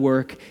good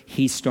work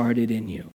he started in you.